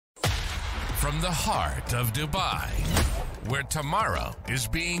from the heart of Dubai, where tomorrow is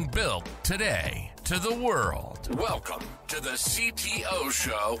being built today, to the world. Welcome to the CTO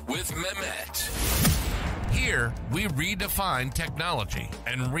Show with Mehmet. Here, we redefine technology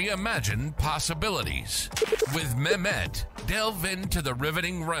and reimagine possibilities. With Mehmet, delve into the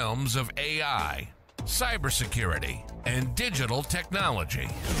riveting realms of AI, cybersecurity, and digital technology.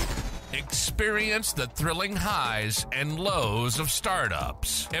 Experience the thrilling highs and lows of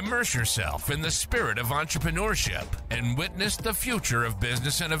startups. Immerse yourself in the spirit of entrepreneurship and witness the future of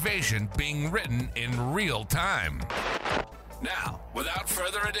business innovation being written in real time. Now, without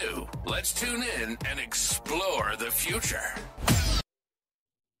further ado, let's tune in and explore the future.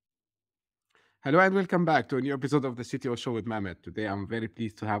 Hello and welcome back to a new episode of the CTO Show with Mehmet. Today, I'm very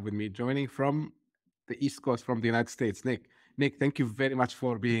pleased to have with me joining from the East Coast, from the United States, Nick. Nick, thank you very much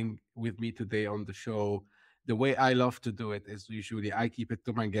for being with me today on the show. The way I love to do it is usually I keep it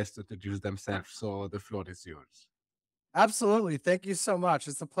to my guests to introduce themselves. So the floor is yours. Absolutely. Thank you so much.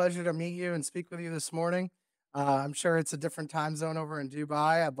 It's a pleasure to meet you and speak with you this morning. I'm sure it's a different time zone over in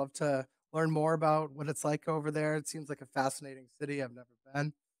Dubai. I'd love to learn more about what it's like over there. It seems like a fascinating city. I've never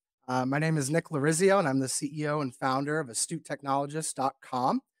been. My name is Nick Lorizio, and I'm the CEO and founder of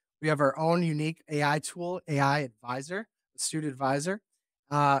AstuteTechnologist.com. We have our own unique AI tool, AI Advisor, Astute Advisor,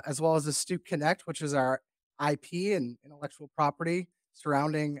 as well as Astute Connect, which is our IP and intellectual property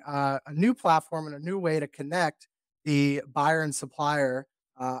surrounding a new platform and a new way to connect the buyer and supplier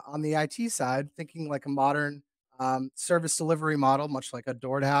on the IT side, thinking like a modern service delivery model, much like a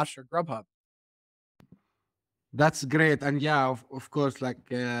DoorDash or Grubhub. That's great. And yeah, of course,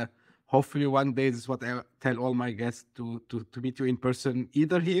 hopefully one day, this is what I tell all my guests to meet you in person.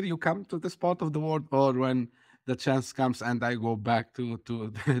 Either here you come to this part of the world, or when the chance comes and I go back to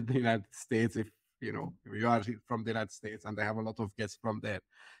the United States, if you are from the United States, and I have a lot of guests from there.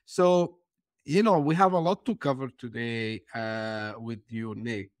 So, we have a lot to cover today with you,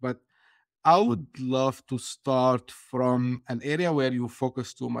 Nick, but I would love to start from an area where you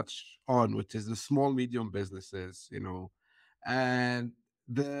focus too much on, which is the small, medium businesses, and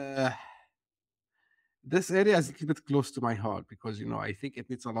this area is a little bit close to my heart because, I think it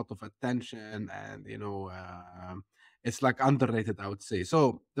needs a lot of attention and, it's like underrated, I would say.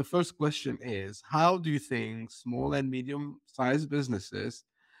 So the first question is, how do you think small and medium sized businesses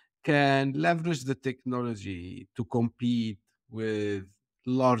can leverage the technology to compete with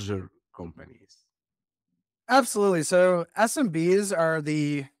larger companies? Absolutely. So SMBs are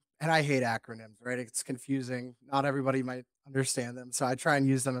and I hate acronyms, right? It's confusing. Not everybody might understand them. So I try and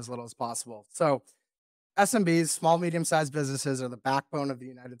use them as little as possible. So SMBs, small, medium-sized businesses, are the backbone of the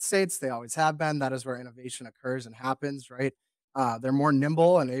United States. They always have been. That is where innovation occurs and happens, right? They're more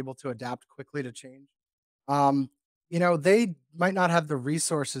nimble and able to adapt quickly to change. Um, they might not have the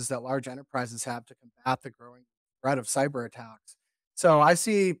resources that large enterprises have to combat the growing threat of cyber attacks. So I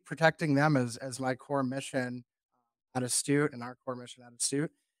see protecting them as my core mission at Astute and our core mission at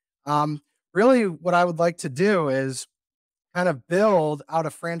Astute. Really, what I would like to do is kind of build out a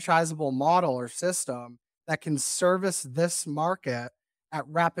franchisable model or system that can service this market at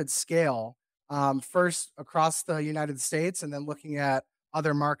rapid scale, first across the United States and then looking at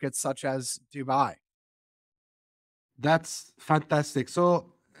other markets such as Dubai. That's fantastic.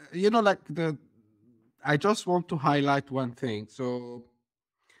 So, I just want to highlight one thing. So,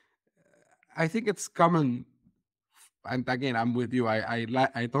 I think it's common, and again, I'm with you. I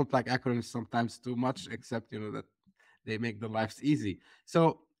don't like acronyms sometimes too much, except that they make the lives easy.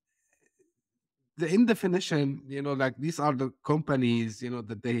 So, in definition, these are the companies,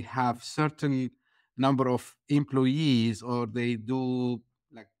 that they have certain number of employees, or they do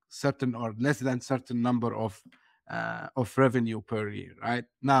like certain or less than certain number of revenue per year, right?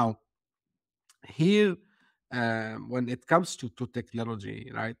 Now, here, when it comes to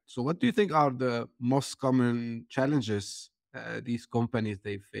technology, right? So what do you think are the most common challenges these companies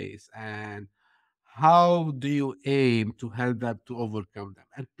they face, and how do you aim to help them to overcome them?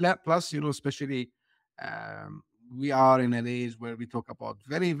 And plus, especially, we are in an age where we talk about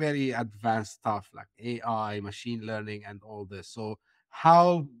very, very advanced stuff like AI, machine learning, and all this. So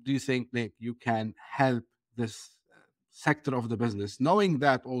how do you think, Nick, you can help this sector of the business, knowing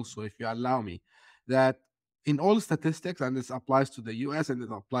that also, if you allow me, that in all statistics, and this applies to the US and it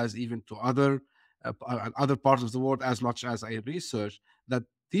applies even to other parts of the world, as much as I research, that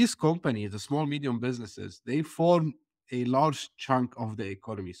these companies, the small, medium businesses, they form a large chunk of the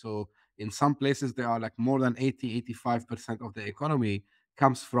economy. So in some places, they are like more than 85% of the economy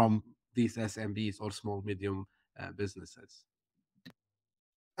comes from these SMBs or small, medium businesses.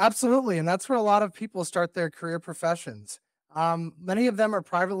 Absolutely. And that's where a lot of people start their career professions. Many of them are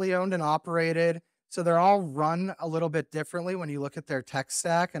privately owned and operated, so they're all run a little bit differently when you look at their tech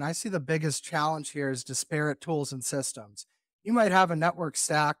stack. And I see the biggest challenge here is disparate tools and systems. You might have a network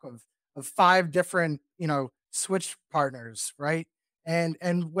stack of five different, switch partners, right?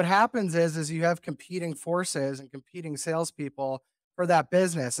 And what happens is you have competing forces and competing salespeople for that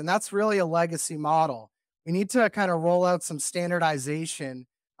business, and that's really a legacy model. We need to kind of roll out some standardization,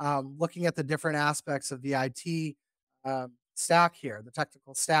 looking at the different aspects of the IT stack here, the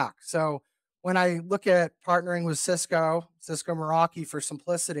technical stack. So when I look at partnering with Cisco Meraki for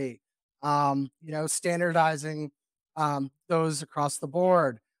simplicity, standardizing those across the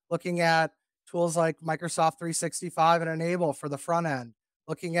board, looking at tools like Microsoft 365 and Enable for the front end,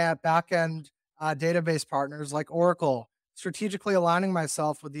 looking at back end database partners like Oracle, strategically aligning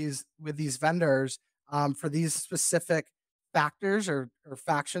myself with these vendors for these specific factors or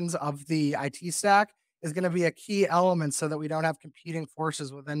factions of the IT stack is going to be a key element so that we don't have competing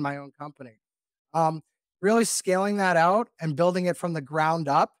forces within my own company. Um, Really scaling that out and building it from the ground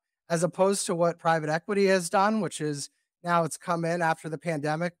up, as opposed to what private equity has done, which is now it's come in after the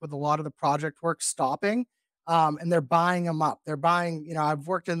pandemic with a lot of the project work stopping, and they're buying them up. They're buying, I've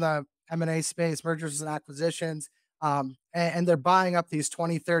worked in the M&A space, mergers and acquisitions, and they're buying up these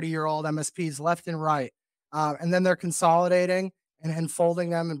 20, 30-year-old MSPs left and right. And then they're consolidating and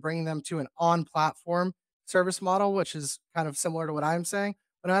folding them and bringing them to an on-platform service model, which is kind of similar to what I'm saying.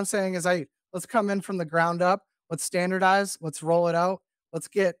 What I'm saying is, let's come in from the ground up. Let's standardize. Let's roll it out. Let's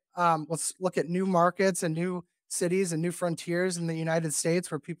look at new markets and new cities and new frontiers in the United States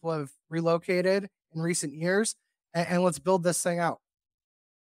where people have relocated in recent years, and let's build this thing out.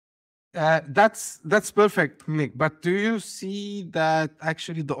 That's perfect, Nick. But do you see that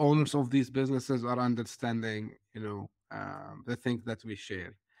actually the owners of these businesses are understanding, the things that we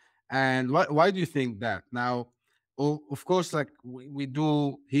share? And why do you think that? Now, of course, like we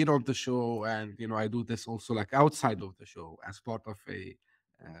do here on the show, and I do this also like outside of the show as part of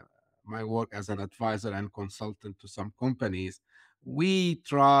my work as an advisor and consultant to some companies. We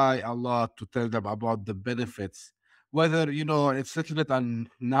try a lot to tell them about the benefits, whether it's a little bit on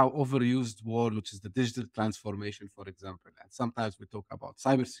now overused word, which is the digital transformation, for example. And sometimes we talk about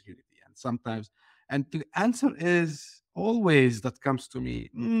cybersecurity, and sometimes, and the answer is always that comes to me,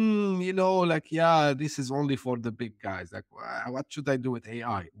 like, yeah, this is only for the big guys. Like, what should I do with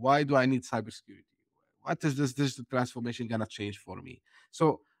AI? Why do I need cybersecurity? What is this digital transformation gonna change for me?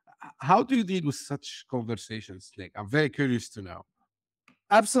 So, how do you deal with such conversations? Like, I'm very curious to know.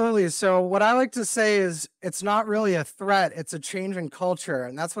 Absolutely. So what I like to say is it's not really a threat, it's a change in culture.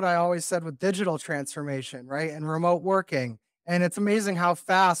 And that's what I always said with digital transformation, right? And remote working. And it's amazing how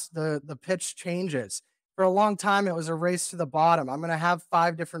fast the pitch changes. For a long time, it was a race to the bottom. I'm going to have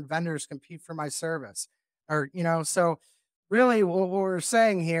five different vendors compete for my service. So really what we're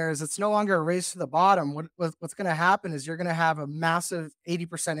saying here is it's no longer a race to the bottom. What's going to happen is you're going to have a massive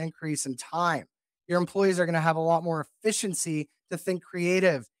 80% increase in time. Your employees are going to have a lot more efficiency to think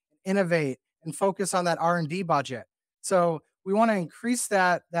creative, innovate, and focus on that R&D budget. So we want to increase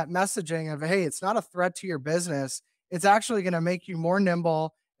that messaging of, hey, it's not a threat to your business. It's actually going to make you more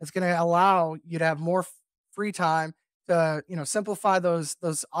nimble. It's going to allow you to have more free time to simplify those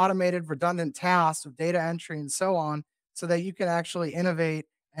automated redundant tasks of data entry and so on, so that you can actually innovate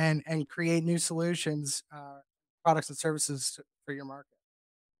and create new solutions, products and services for your market.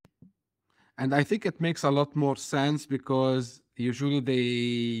 And I think it makes a lot more sense because usually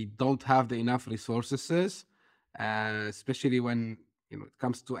they don't have the enough resources, especially when it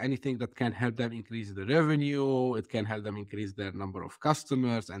comes to anything that can help them increase the revenue, it can help them increase their number of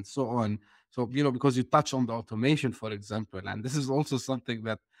customers, and so on. So because you touch on the automation, for example, and this is also something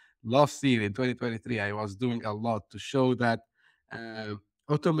that last year in 2023 I was doing a lot to show that uh,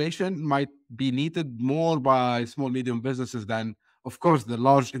 automation might be needed more by small medium businesses than, of course, the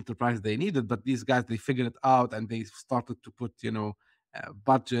large enterprise they needed. But these guys, they figured it out, and they started to put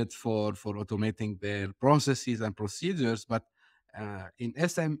budget for automating their processes and procedures. But in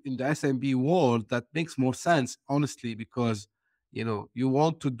the SMB world, that makes more sense, honestly, because you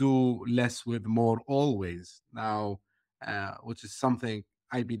want to do less with more always now, which is something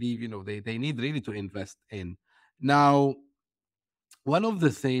I believe they need really to invest in now. One of the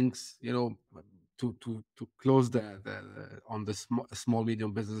things, to close on the small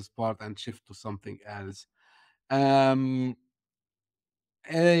medium business part and shift to something else, um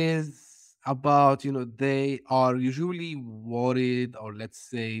is about, they are usually worried, or let's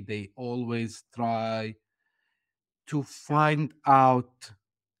say they always try to find out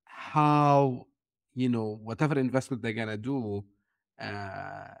how, whatever investment they're gonna do,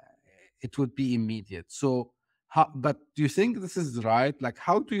 uh, it would be immediate. So But do you think this is right? Like,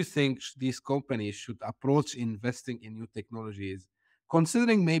 how do you think these companies should approach investing in new technologies,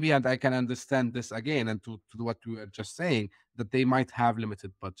 considering maybe, and I can understand this again, and to what we were just saying, that they might have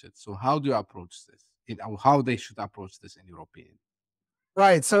limited budgets. So, how do you approach this? Or how they should approach this, in your opinion?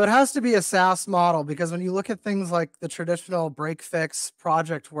 Right. So it has to be a SaaS model because when you look at things like the traditional break fix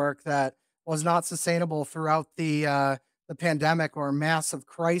project work that was not sustainable throughout the pandemic or massive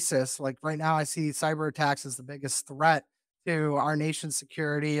crisis, like right now, I see cyber attacks as the biggest threat to our nation's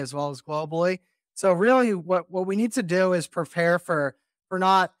security as well as globally. So really, what we need to do is prepare for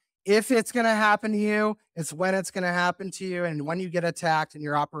not if it's going to happen to you, it's when it's going to happen to you, and when you get attacked and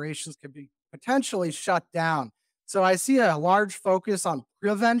your operations could be potentially shut down. So I see a large focus on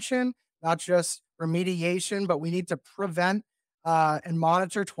prevention, not just remediation, but we need to prevent and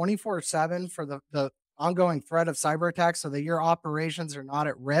monitor 24/7 for the ongoing threat of cyber attacks so that your operations are not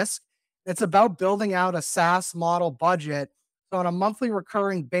at risk. It's about building out a SaaS model budget. So on a monthly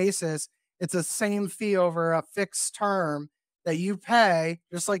recurring basis, it's the same fee over a fixed term that you pay,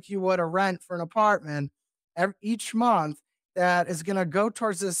 just like you would a rent for an apartment each month that is going to go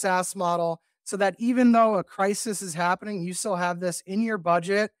towards this SaaS model so that even though a crisis is happening, you still have this in your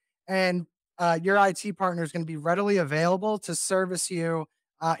budget and your IT partner is going to be readily available to service you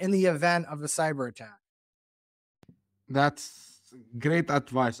in the event of a cyber attack. That's great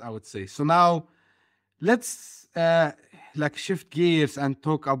advice, I would say. So now let's like shift gears and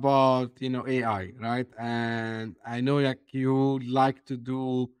talk about AI, right? And I know like you like to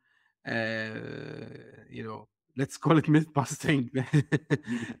do you know let's call it myth busting,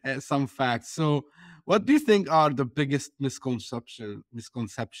 some facts. So what do you think are the biggest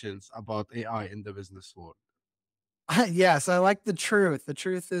misconceptions about AI in the business world? Yes, I like the truth. The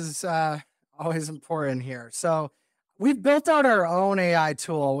truth is always important here. So, we've built out our own AI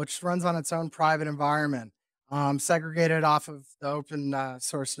tool, which runs on its own private environment, segregated off of the open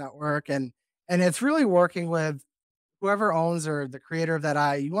source network, and it's really working with whoever owns or the creator of that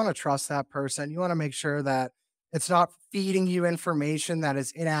AI. You want to trust that person. You want to make sure that it's not feeding you information that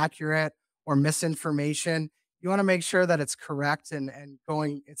is inaccurate or misinformation. You want to make sure that it's correct and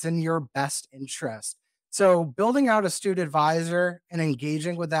going. It's in your best interest. So building out a student advisor and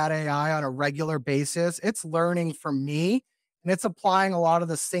engaging with that AI on a regular basis, it's learning from me and it's applying a lot of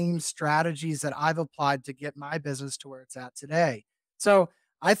the same strategies that I've applied to get my business to where it's at today. So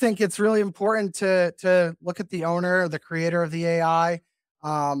I think it's really important to look at the owner, the creator of the AI.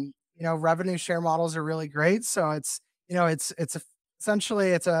 Revenue share models are really great. So essentially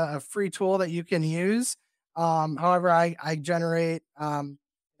it's a free tool that you can use. However, I generate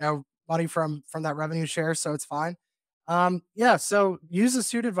money from that revenue share, so it's fine. Yeah, so use a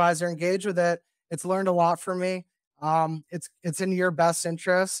suit advisor, engage with it. It's learned a lot from me. It's in your best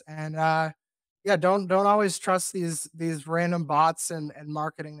interest, and yeah, don't always trust these random bots and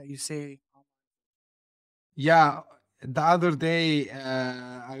marketing that you see. Yeah, the other day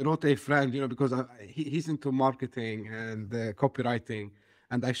I wrote a friend, because he's into marketing and copywriting,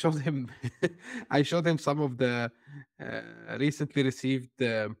 and I showed him, I showed him some of the recently received,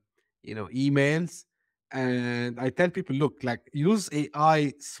 emails, and I tell people, look, like use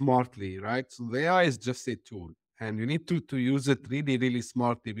AI smartly, right? So the AI is just a tool, and you need to use it really, really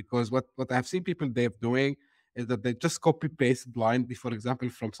smartly because what I've seen people they're doing is that they just copy paste blindly, for example,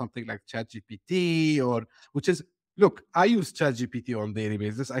 from something like ChatGPT or which is look, I use ChatGPT on daily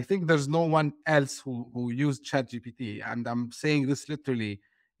basis. I think there's no one else who use ChatGPT, and I'm saying this literally.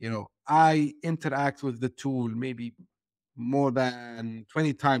 I interact with the tool maybe more than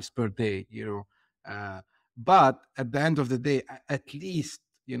 20 times per day. Uh, but at the end of the day, at least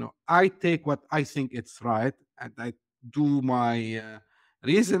I take what I think it's right, and I do my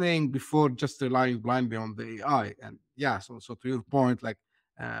reasoning before just relying blindly on the AI. And yeah, so to your point, like.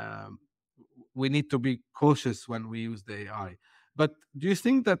 Um, we need to be cautious when we use the AI. But do you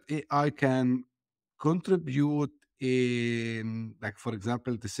think that AI can contribute in, like, for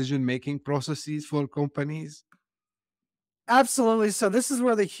example, decision making processes for companies? Absolutely. So this is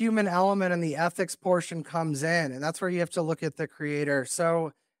where the human element and the ethics portion comes in, and that's where you have to look at the creator.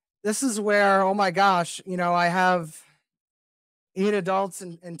 So this is where, oh my gosh, I have 8 adults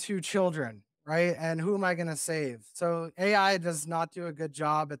and 2 children, right? And who am I going to save? So AI does not do a good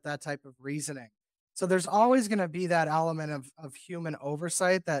job at that type of reasoning. So there's always going to be that element of human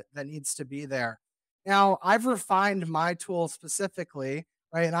oversight that needs to be there. Now, I've refined my tool specifically,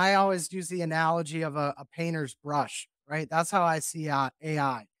 right? And I always use the analogy of a painter's brush, right? That's how I see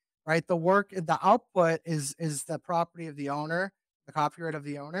AI, right? The output is the property of the owner, the copyright of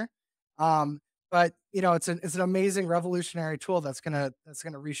the owner. But it's an amazing revolutionary tool that's gonna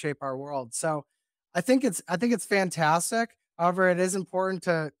reshape our world. So I think it's fantastic. However, it is important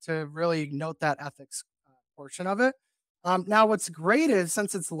to really note that ethics portion of it. Now, what's great is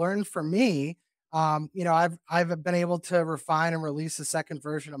since it's learned from me, I've been able to refine and release a second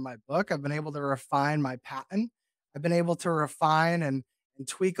version of my book. I've been able to refine my patent. I've been able to refine and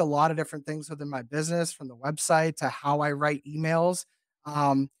tweak a lot of different things within my business, from the website to how I write emails.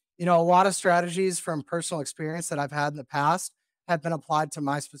 A lot of strategies from personal experience that I've had in the past have been applied to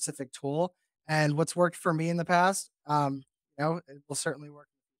my specific tool. And what's worked for me in the past, it will certainly work.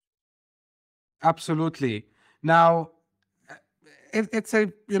 Absolutely. Now, uh, it's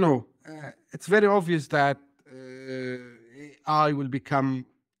a it's very obvious that AI will become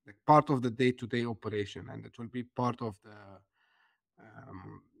like part of the day-to-day operation, and it will be part of the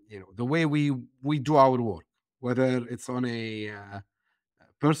the way we do our work, whether it's on a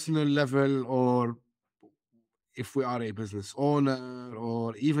personal level, or if we are a business owner,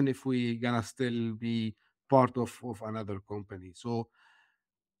 or even if we gonna still be part of another company. So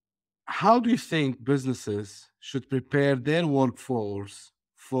how do you think businesses should prepare their workforce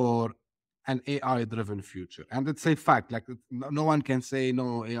for an AI driven future? And it's a fact, like no one can say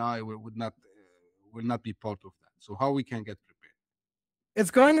no, AI will not be part of that. So how we can get prepared?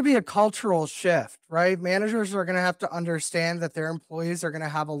 It's going to be a cultural shift, right? Managers are going to have to understand that their employees are going to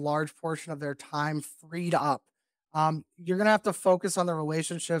have a large portion of their time freed up. You're going to have to focus on the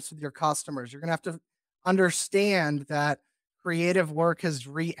relationships with your customers. You're going to have to understand that creative work has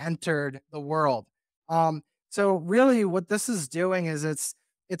re-entered the world. So really, what this is doing is it's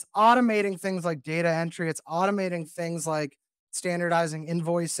automating things like data entry. It's automating things like standardizing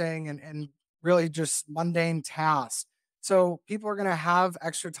invoicing and really just mundane tasks, so people are going to have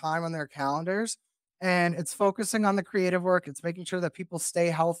extra time on their calendars, and it's focusing on the creative work. It's making sure that people stay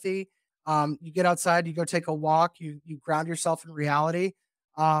healthy. You get outside, you go take a walk, you ground yourself in reality.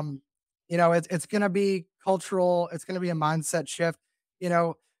 Um, it's going to be cultural. It's going to be a mindset shift. You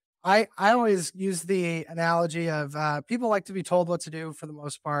know, I always use the analogy of people like to be told what to do for the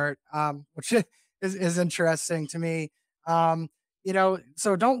most part, which is interesting to me. Um,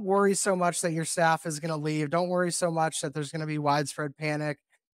 so don't worry so much that your staff is going to leave. Don't worry so much that there's going to be widespread panic,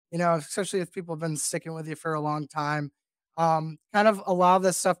 especially if people have been sticking with you for a long time. Kind of allow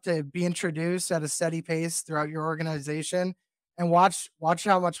this stuff to be introduced at a steady pace throughout your organization, and watch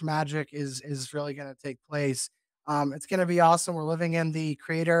how much magic is really going to take place. It's going to be awesome. We're living in the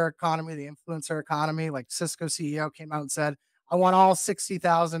creator economy, the influencer economy. Like Cisco CEO came out and said, "I want all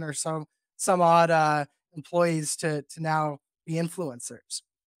 60,000 or so some odd employees to now be influencers."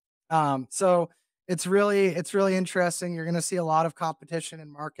 So it's really interesting. You're going to see a lot of competition in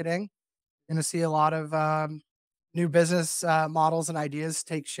marketing. You're going to see a lot of new business models and ideas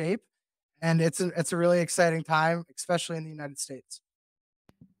take shape, and it's a really exciting time, especially in the United States.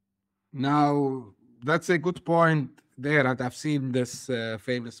 Now, that's a good point there, and I've seen this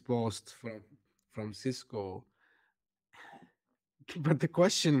famous post from Cisco. But the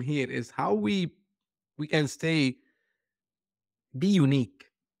question here is how we can stay be unique,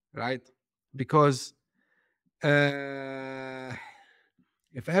 right? Because uh,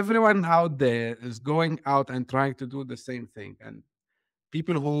 if everyone out there is going out and trying to do the same thing, and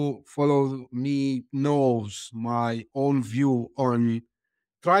people who follow me knows my own view on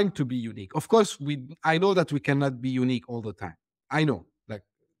trying to be unique. Of course, I know that we cannot be unique all the time. I know, like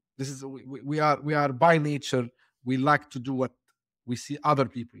this is we are by nature, we like to do what we see other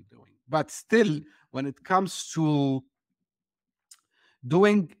people doing. But still, when it comes to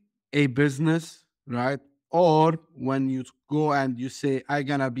doing a business, right? Or when you go and you say, "I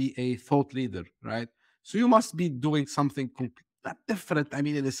gonna be a thought leader," right? So you must be doing something not different. I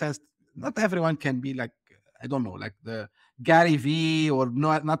mean, in a sense, not everyone can be like, I don't know, like the Gary V, or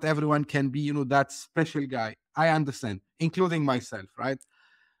not everyone can be, that special guy. I understand, including myself, right?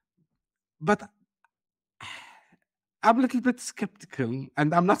 But I'm a little bit skeptical,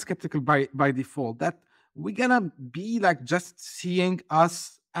 and I'm not skeptical by default, that we're gonna be like just seeing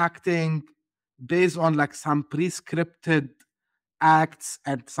us acting based on like some prescripted acts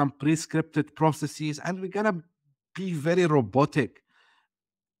and some prescripted processes, and we're gonna be very robotic.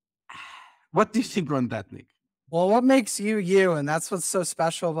 What do you think on that, Nick? Well, what makes you you? And that's what's so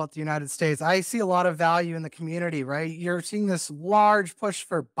special about the United States. I see a lot of value in the community, right? You're seeing this large push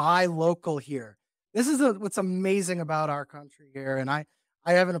for buy local here. This is what's amazing about our country here. And I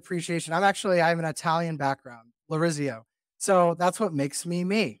have an appreciation. I have an Italian background, Lorizio. So that's what makes me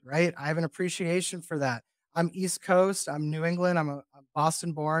me, right? I have an appreciation for that. I'm East Coast. I'm New England. I'm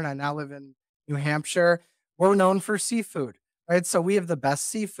Boston born. I now live in New Hampshire. We're known for seafood, right? So we have the best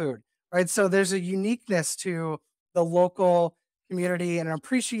seafood, right? So there's a uniqueness to the local community and an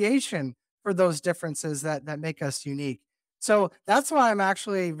appreciation for those differences that make us unique. So that's why I'm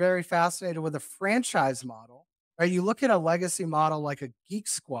actually very fascinated with a franchise model. Right? You look at a legacy model like a Geek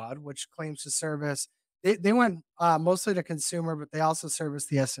Squad, which claims to service. They went mostly to consumer, but they also service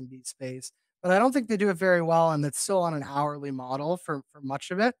the SMB space. But I don't think they do it very well, and it's still on an hourly model for much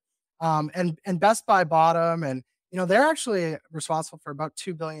of it. And Best Buy bought them, and they're actually responsible for about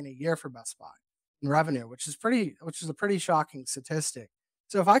 2 billion a year for Best Buy in revenue, which is a pretty shocking statistic.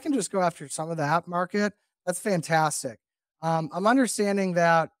 So if I can just go after some of that market, that's fantastic. I'm understanding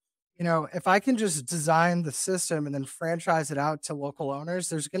that if I can just design the system and then franchise it out to local owners,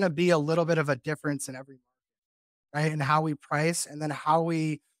 there's going to be a little bit of a difference in every right, and how we price, and then how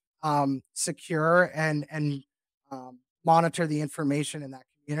we secure and monitor the information in that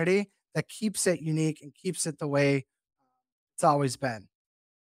community that keeps it unique and keeps it the way it's always been.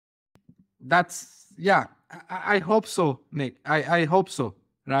 That's yeah. I hope so, Nick. I hope so,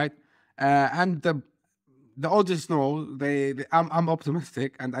 right? And the audience know I'm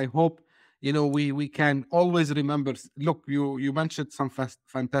optimistic, and I hope we can always remember. Look, you mentioned some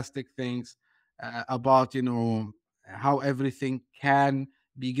fantastic things about how everything can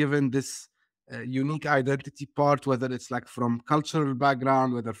be given this unique identity part, whether it's like from cultural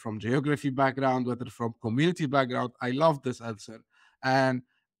background, whether from geography background, whether from community background. I love this answer, and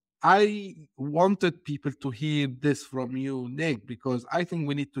I wanted people to hear this from you, Nick, because I think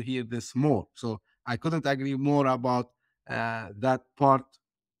we need to hear this more. So I couldn't agree more about that part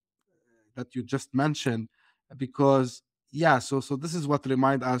that you just mentioned, because yeah, so this is what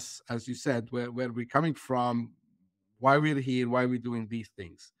remind us, as you said, where we're coming from, why we're here, why we're doing these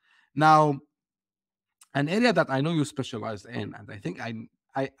things. Now, an area that I know you specialized in, and I think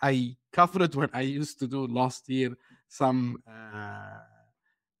I covered when I used to do last year some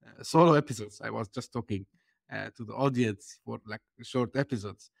solo episodes. I was just talking to the audience for like short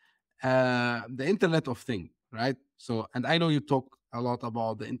episodes. The Internet of Things, right? So, and I know you talk a lot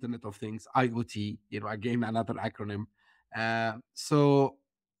about the Internet of Things, IoT. Again, another acronym. So,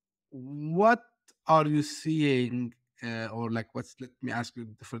 what are you seeing, or like, let me ask you a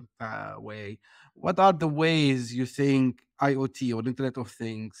different way. What are the ways you think IoT or Internet of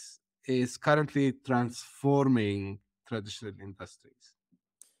Things is currently transforming traditional industries?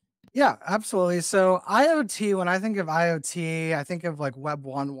 Yeah, absolutely. So IoT, when I think of IoT, I think of like Web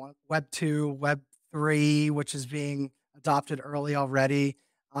 2, Web 3, which is being adopted early already.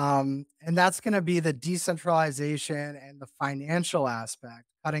 And that's going to be the decentralization and the financial aspect,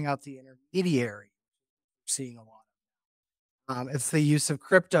 cutting out the intermediary. Seeing a lot. It's the use of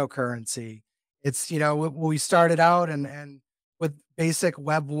cryptocurrency. It's we started out and with basic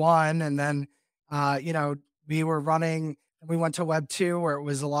Web 1, and then we were running. We went to Web 2, where it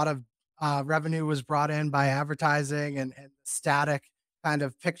was a lot of revenue was brought in by advertising and static kind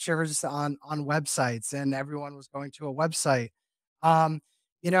of pictures on websites, and everyone was going to a website.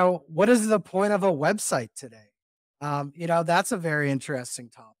 What is the point of a website today? That's a very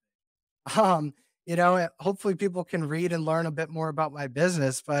interesting topic. Hopefully people can read and learn a bit more about my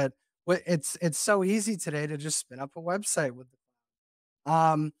business, but it's so easy today to just spin up a website with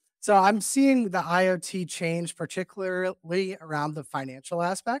so I'm seeing the IoT change, particularly around the financial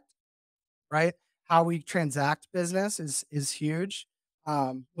aspect, right? How we transact business is huge,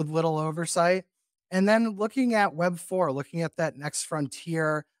 with little oversight. And then looking at Web 4, looking at that next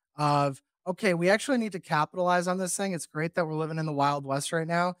frontier of, okay, we actually need to capitalize on this thing. It's great that we're living in the Wild West right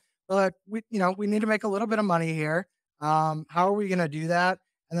now, but we need to make a little bit of money here. How are we going to do that?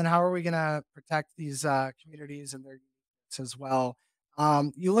 And then how are we going to protect these communities and their needs as well?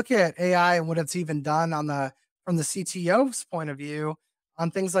 You look at AI and what it's even done from the CTO's point of view on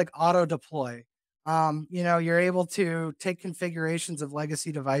things like auto deploy. You're able to take configurations of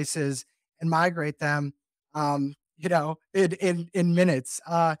legacy devices and migrate them, in minutes.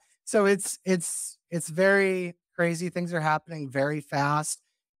 So it's very crazy. Things are happening very fast.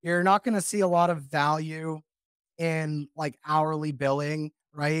 You're not going to see a lot of value in like hourly billing,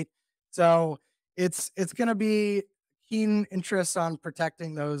 right? So it's going to be keen interest on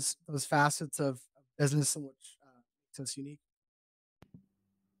protecting those facets of business in which makes us unique.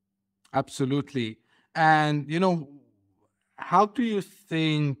 Absolutely. And how do you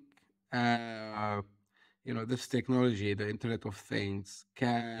think uh, this technology, the Internet of Things,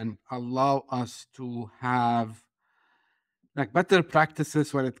 can allow us to have like better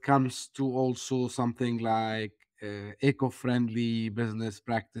practices when it comes to also something like eco-friendly business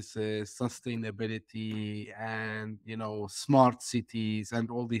practices, sustainability, and smart cities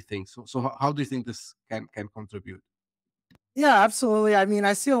and all these things. So how do you think this can contribute? Yeah, absolutely. I mean,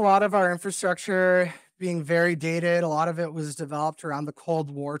 I see a lot of our infrastructure being very dated. A lot of it was developed around the Cold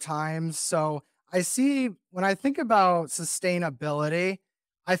War times. So I see when I think about sustainability,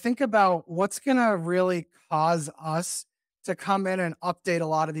 I think about what's going to really cause us to come in and update a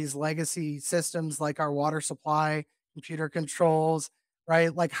lot of these legacy systems like our water supply, computer controls,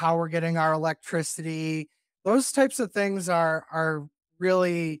 right? Like how we're getting our electricity. Those types of things are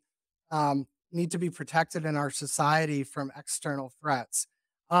really need to be protected in our society from external threats.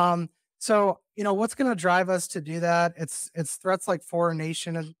 So what's going to drive us to do that? It's threats like foreign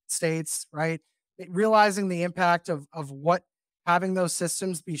nation states, right? Realizing the impact of what having those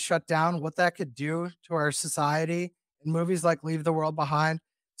systems be shut down, what that could do to our society. In movies like Leave the World Behind,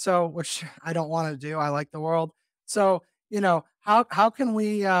 so which I don't want to do. I like the world. So how can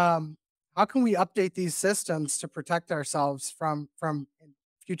we update these systems to protect ourselves from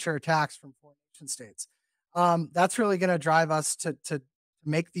future attacks from foreign nation states? That's really going to drive us to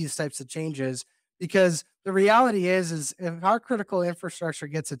make these types of changes because the reality is if our critical infrastructure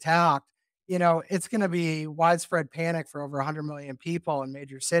gets attacked, it's going to be widespread panic for over 100 million people in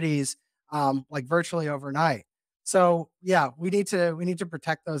major cities, like virtually overnight. So yeah, we need to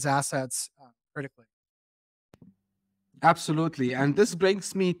protect those assets critically. Absolutely. And this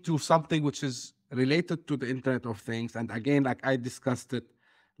brings me to something which is related to the Internet of Things. And again, like I discussed it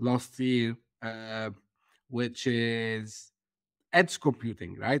last year, which is edge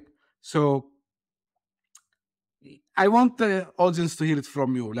computing, right? So I want the audience to hear it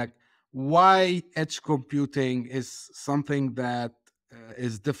from you. Like, why edge computing is something that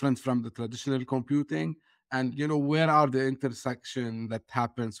is different from the traditional computing, and where are the intersection that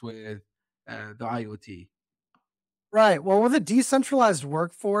happens with the IoT? Right. Well, with a decentralized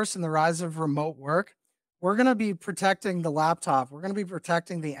workforce and the rise of remote work, we're going to be protecting the laptop. We're going to be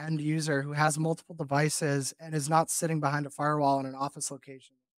protecting the end user who has multiple devices and is not sitting behind a firewall in an office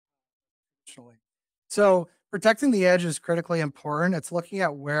location traditionally. So, protecting the edge is critically important. It's looking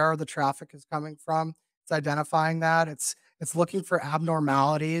at where the traffic is coming from. It's identifying that. It's looking for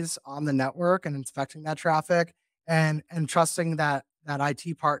abnormalities on the network and inspecting that traffic and trusting that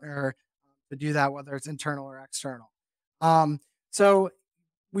IT partner to do that, whether it's internal or external. So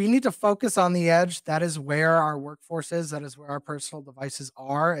we need to focus on the edge. That is where our workforce is. That is where our personal devices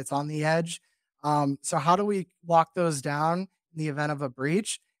are. It's on the edge. So how do we lock those down in the event of a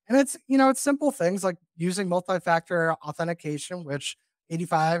breach? And it's simple things like using multi-factor authentication, which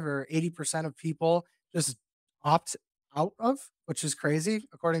 85 or 80% of people just opt out of, which is crazy,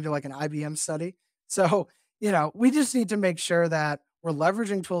 according to like an IBM study. So, we just need to make sure that we're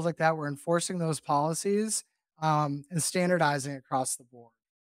leveraging tools like that. We're enforcing those policies and standardizing across the board.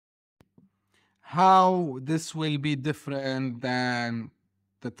 How this will be different than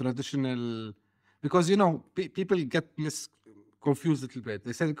the traditional, because people get confused a little bit.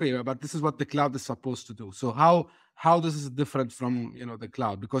 They say, okay, but this is what the cloud is supposed to do. So how this is different from the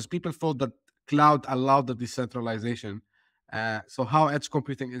cloud? Because people thought that cloud allowed the decentralization. So how edge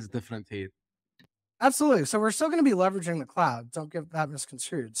computing is different here? Absolutely. So we're still going to be leveraging the cloud. Don't get that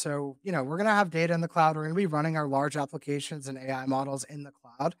misconstrued. So, we're going to have data in the cloud. We're going to be running our large applications and AI models in the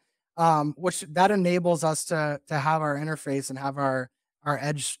cloud, which that enables us to have our interface and have our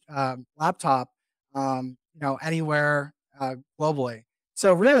edge laptop, anywhere globally.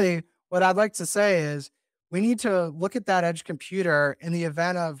 So really, what I'd like to say is we need to look at that edge computer in the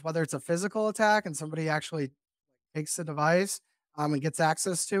event of whether it's a physical attack and somebody actually takes the device and gets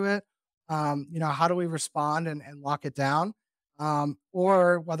access to it. How do we respond and lock it down?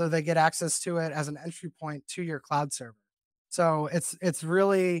 Or whether they get access to it as an entry point to your cloud server. So it's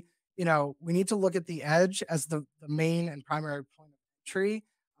really, we need to look at the edge as the main and primary point of entry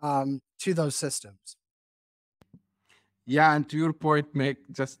to those systems. Yeah, and to your point, make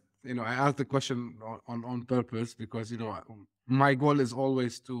just I asked the question on purpose because my goal is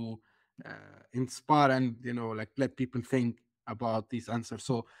always to uh, inspire and like let people think about these answers.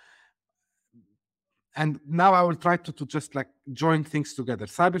 So, and now I will try to just like join things together.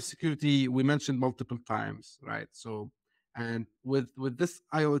 Cybersecurity we mentioned multiple times, right? So, and with this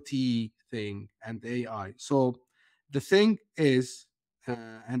IoT thing and AI. So, the thing is,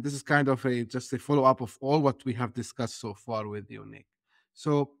 and this is kind of a just a follow up of all what we have discussed so far with you, Nick.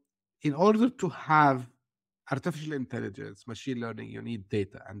 So, in order to have artificial intelligence, machine learning, you need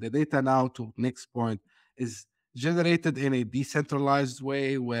data, and the data now, to Nick's point, is generated in a decentralized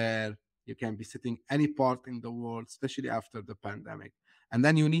way where you can be sitting any part in the world, especially after the pandemic. And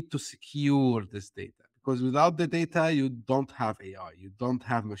then you need to secure this data because without the data, you don't have AI, you don't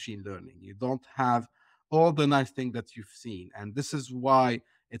have machine learning, you don't have all the nice things that you've seen. And this is why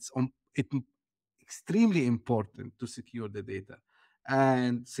it's extremely important to secure the data.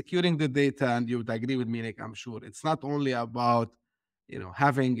 And securing the data, and you would agree with me, Nick, I'm sure it's not only about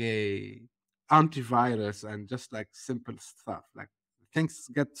having a antivirus and just like simple stuff. Like things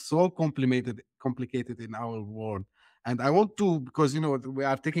get so complicated in our world. And I want to, because we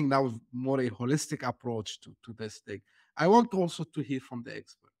are taking now more a holistic approach to this thing. I want also to hear from the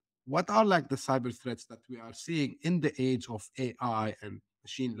expert. What are like the cyber threats that we are seeing in the age of AI and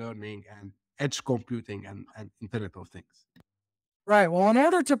machine learning and edge computing and Internet of Things? Right. Well, in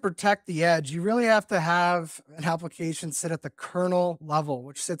order to protect the edge, you really have to have an application sit at the kernel level,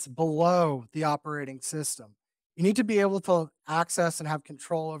 which sits below the operating system. You need to be able to access and have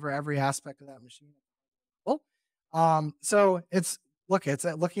control over every aspect of that machine. Well, so it's looking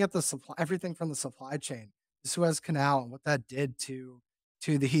at the supply, everything from the supply chain, the Suez Canal, and what that did to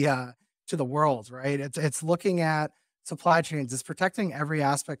the to the world. Right. It's looking at supply chains. It's protecting every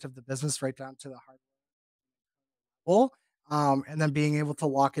aspect of the business, right down to the hardware, and then being able to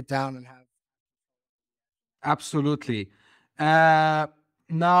lock it down and have. Absolutely. Uh,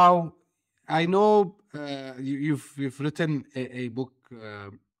 Now, I know you've written a book,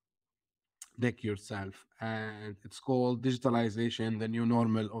 Nick, yourself, and it's called Digitalization: The New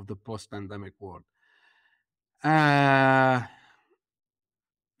Normal of the Post-Pandemic World. Uh,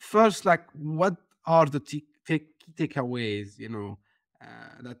 First, like, what are the key takeaways,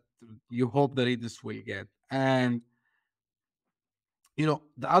 that you hope the readers will get? And the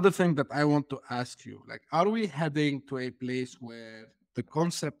other thing that I want to ask you, like, are we heading to a place where the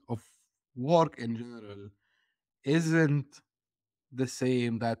concept of work in general isn't the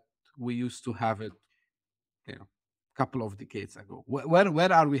same that we used to have it, a couple of decades ago?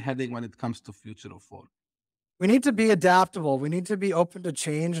 Where are we heading when it comes to future of work? We need to be adaptable. We need to be open to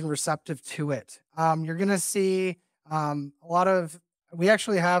change and receptive to it. You're going to see a lot of. We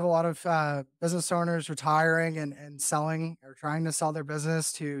actually have a lot of business owners retiring and selling or trying to sell their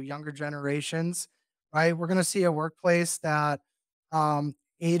business to younger generations. Right. We're going to see a workplace that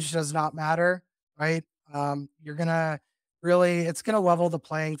age does not matter. Right. You're going to really. It's going to level the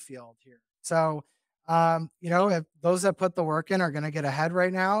playing field here. So if those that put the work in are going to get ahead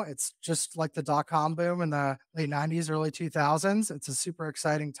right now. It's just like the dot-com boom in the late 90s, early 2000s. It's a super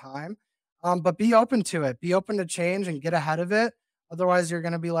exciting time. But be open to it. Be open to change and get ahead of it. Otherwise, you're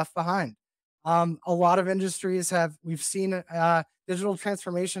going to be left behind. A lot of industries we've seen digital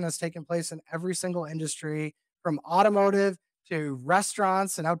transformation has taken place in every single industry, from automotive to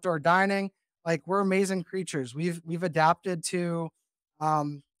restaurants and outdoor dining. Like, we're amazing creatures. We've adapted to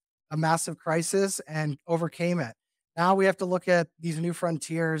um, a massive crisis and overcame it. Now we have to look at these new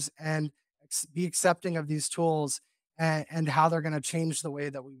frontiers and be accepting of these tools and how they're going to change the way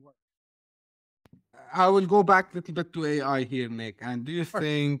that we work. I will go back a little bit to AI here, Nick. And do you Sure.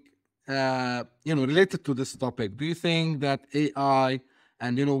 think, related to this topic, do you think that AI,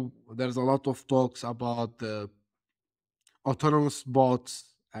 and there's a lot of talks about autonomous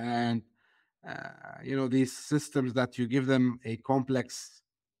bots and these systems that you give them a complex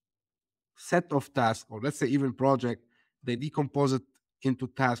set of tasks, or let's say even project, they decompose it into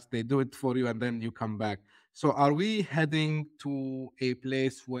tasks, they do it for you, and then you come back. So are we heading to a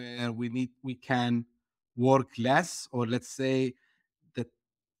place where we can work less, or let's say the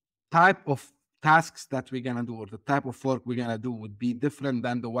type of tasks that we're gonna do, or the type of work we're gonna do, would be different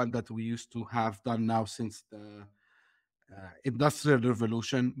than the one that we used to have done now since the industrial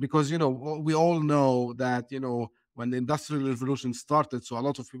revolution? Because we all know that when the industrial revolution started, so a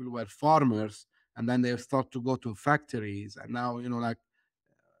lot of people were farmers, and then they start to go to factories, and now like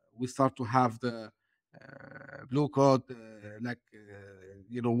we start to have the blue coat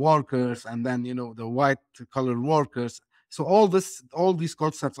workers, and then the white collar workers. So all these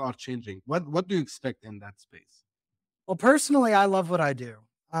concepts are changing. What do you expect in that space? Well, personally, I love what I do.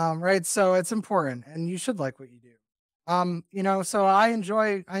 Right. So it's important and you should like what you do. So I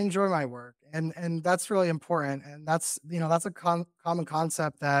enjoy my work and that's really important. And that's a common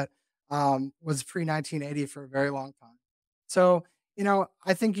concept that was pre 1980 for a very long time. So,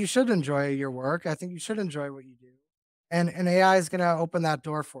 I think you should enjoy your work. I think you should enjoy what you do. And AI is gonna open that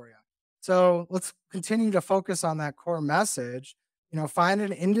door for you. So let's continue to focus on that core message. Find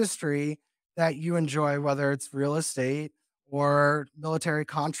an industry that you enjoy, whether it's real estate or military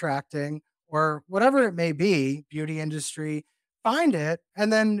contracting or whatever it may be, beauty industry, find it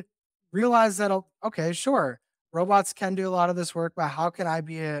and then realize that, okay, sure, robots can do a lot of this work, but how can I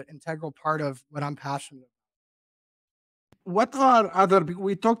be an integral part of what I'm passionate about? What are other?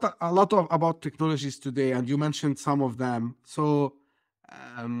 We talked a lot about technologies today, and you mentioned some of them. So,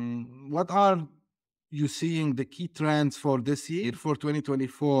 what are you seeing the key trends for this year, for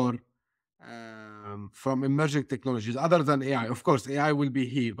 2024, from emerging technologies other than AI? Of course, AI will be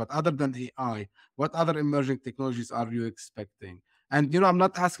here, but other than AI, what other emerging technologies are you expecting? And I'm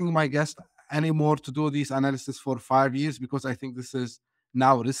not asking my guest anymore to do this analysis for 5 years because I think this is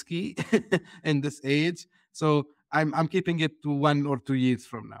now risky in this age. So I'm keeping it to 1 or 2 years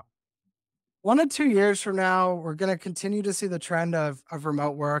from now. 1 to 2 years from now, we're going to continue to see the trend of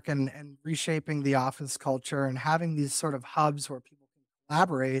remote work and reshaping the office culture and having these sort of hubs where people can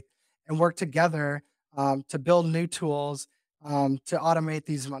collaborate and work together to build new tools to automate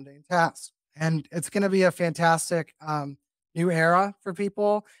these mundane tasks. And it's going to be a fantastic new era for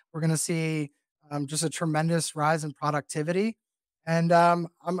people. We're going to see just a tremendous rise in productivity. And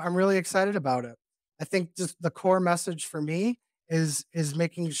I'm really excited about it. I think just the core message for me is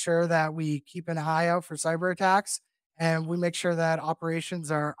making sure that we keep an eye out for cyber attacks and we make sure that operations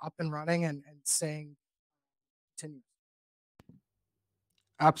are up and running and staying continuous.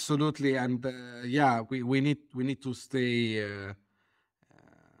 Absolutely, and yeah, we need to stay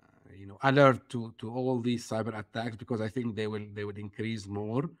alert to all these cyber attacks because I think they will increase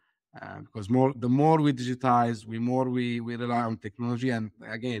more because the more we digitize, we rely on technology, and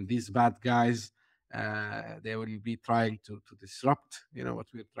again, these bad guys they will be trying to disrupt what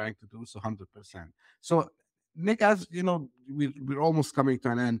we're trying to do. So 100%. So Nick, as you know, we're almost coming to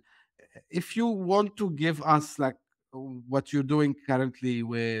an end. If you want to give us like what you're doing currently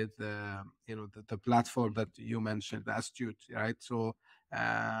with the platform that you mentioned, the Astute, right? So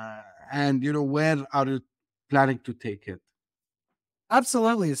and where are you planning to take it?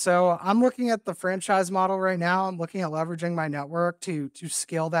 Absolutely. So I'm looking at the franchise model right now. I'm looking at leveraging my network to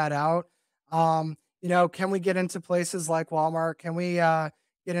scale that out. Can we get into places like Walmart? Can we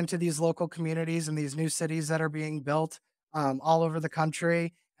get into these local communities and these new cities that are being built all over the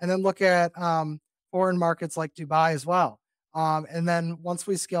country? And then look at foreign markets like Dubai as well. And then once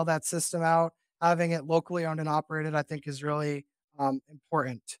we scale that system out, having it locally owned and operated, I think is really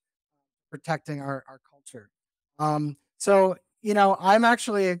important, protecting our culture. I'm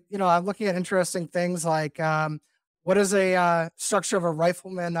actually, I'm looking at interesting things like what is a structure of a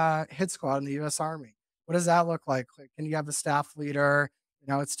rifleman hit squad in the U.S. Army? What does that look like? Can you have a staff leader?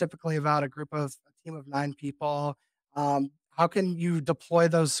 It's typically about a team of 9 people. How can you deploy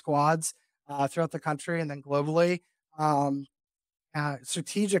those squads throughout the country and then globally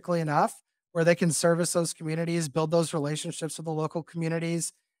strategically enough where they can service those communities, build those relationships with the local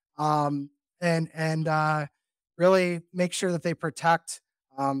communities, and really make sure that they protect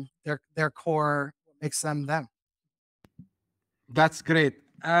their core, what makes them them. That's great.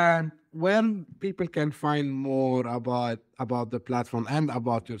 And when people can find more about the platform and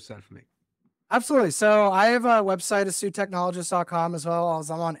about yourself, Nick? Absolutely. So I have a website, astutetechnologist.com, as well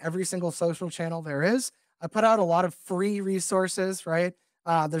as I'm on every single social channel there is. I put out a lot of free resources, right?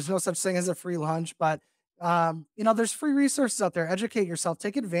 There's no such thing as a free lunch, but there's free resources out there. Educate yourself.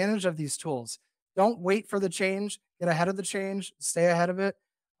 Take advantage of these tools. Don't wait for the change. Get ahead of the change. Stay ahead of it.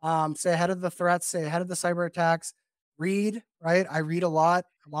 Stay ahead of the threats. Stay ahead of the cyber attacks. Read, right? I read a lot.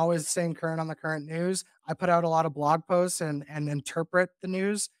 I'm always staying current on the current news. I put out a lot of blog posts and interpret the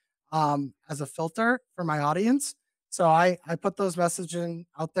news as a filter for my audience. So I put those messaging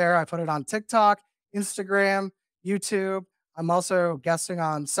out there. I put it on TikTok, Instagram, YouTube. I'm also guesting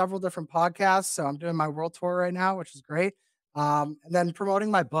on several different podcasts. So I'm doing my world tour right now, which is great. And then promoting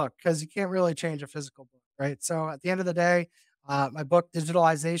my book because you can't really change a physical book, right? So at the end of the day, my book,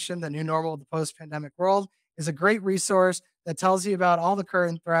 Digitalization, The New Normal of the Post-Pandemic World, is a great resource that tells you about all the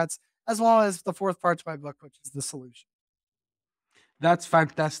current threats, as well as the fourth part to my book, which is the solution. That's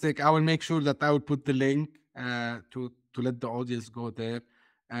fantastic. I will make sure that I will put the link to let the audience go there.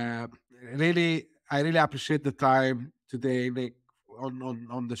 Uh, I really appreciate the time today, Nick,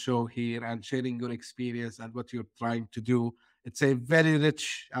 on the show here and sharing your experience and what you're trying to do. It's a very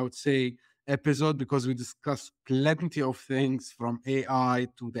rich, I would say, episode because we discussed plenty of things from AI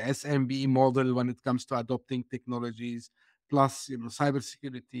to the SMB model when it comes to adopting technologies, plus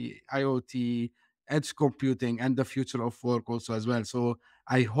cybersecurity, IoT, edge computing, and the future of work also as well. So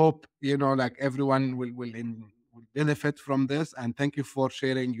I hope like everyone will benefit from this. And thank you for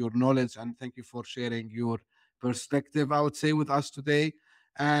sharing your knowledge and thank you for sharing your perspective, I would say, with us today.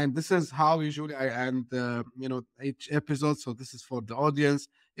 And this is how usually I end each episode. So this is for the audience.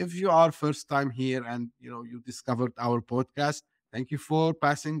 If you are first time here and you discovered our podcast, thank you for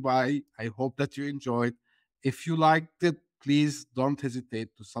passing by. I hope that you enjoyed. If you liked it, please don't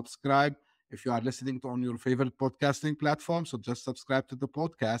hesitate to subscribe. If you are listening to on your favorite podcasting platform, so just subscribe to the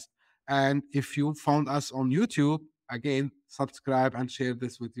podcast. And if you found us on YouTube, again, subscribe and share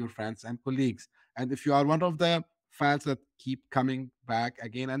this with your friends and colleagues. And if you are one of the files that keep coming back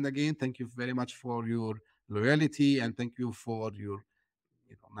again and again. Thank you very much for your loyalty, and thank you for your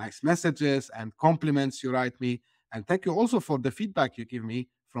nice messages and compliments you write me. And thank you also for the feedback you give me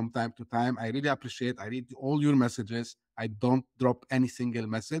from time to time. I really appreciate. I read all your messages. I don't drop any single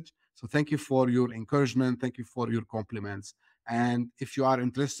message. So thank you for your encouragement. Thank you for your compliments. And if you are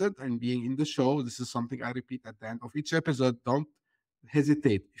interested in being in the show, this is something I repeat at the end of each episode. Don't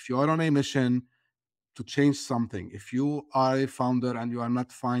hesitate. If you are on a mission to change something, if you are a founder and you are not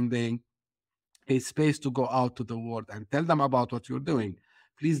finding a space to go out to the world and tell them about what you're doing,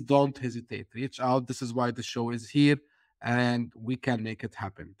 please don't hesitate. Reach out. This is why the show is here, and we can make it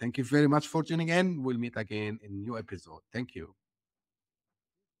happen. Thank you very much for tuning in. We'll meet again in a new episode. Thank you.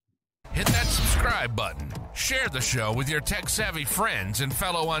 Hit that subscribe button, share the show with your tech-savvy friends and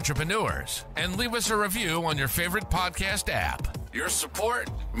fellow entrepreneurs, and leave us a review on your favorite podcast app. Your support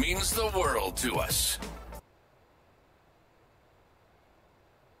means the world to us.